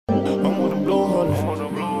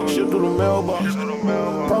mailbox.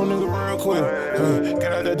 Pop nigga real quick.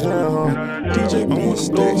 Get out that jam, DJ Ben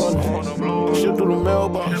Staxx. Shit through the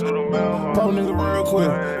mailbox. Pop nigga real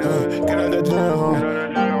quick. Get out that jam,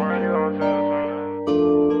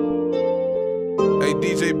 Hey,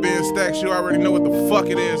 DJ Ben Staxx, you already know what the fuck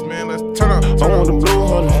it is, man. Let's turn up. I want them blue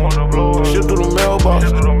hunters. Shit through the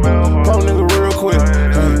mailbox. Pop nigga real quick.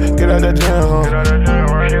 Get out that jam,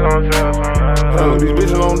 these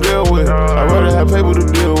bitches don't deal with. I'd rather have paper to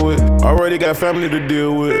deal with. Already got family to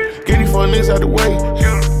deal with. Get these fun niggas out the way.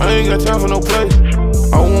 I ain't got time for no play.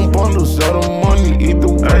 I want bundles, all the money, either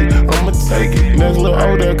way. I'ma take it. Next little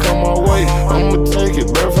hoe that come my way, I'ma take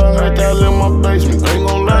it. Bird 500,000 in my basement. Ain't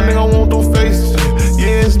gon' lie, nigga, I want those faces.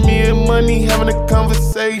 Yeah, it's me and money having a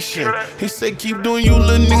conversation. He say, keep doing you,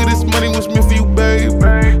 little nigga, this money was meant for you, babe.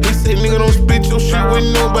 He say, nigga, don't spit your shit with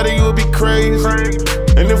nobody, you'll be crazy.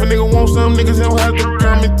 And if a nigga want some, niggas don't have to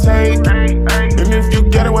come and take. And if you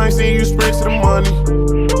get it, I ain't seen you spread to the money.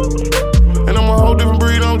 And I'm a whole different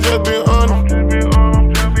breed, I'm just being honest.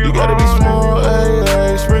 You gotta be smart,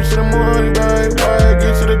 ayy, spread to the money, babe.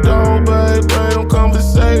 Get to the door, babe, don't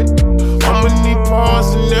conversate. I'ma need parts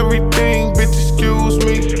and everything, bitch, excuse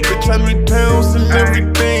me. Bitch, I need pills and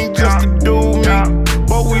everything just to do me.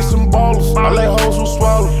 But we some ballers, I like hoes who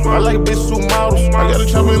swallow. I like bitches who models. I got a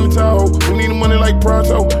chopper in the Tahoe. We need the money like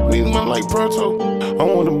Pronto. Need the money like Pronto. I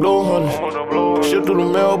want them blue hunters. Shit through the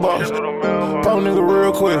mailbox. Pop nigga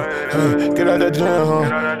real quick. Get out that jam,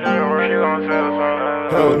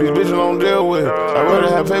 these bitches don't deal with. I'd rather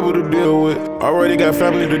have paper to deal with. Already got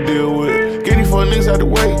family to deal with. Get these fun niggas out the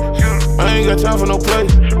way. I ain't got time for no play.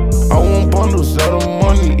 I want bundles, all the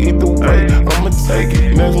money, either way. I'ma take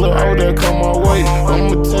it. Next little hoe that come my way,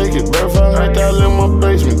 I'ma take it. Bird 500,000 in my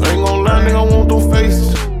basement. Ain't gon' lie, nigga, I want those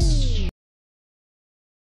faces.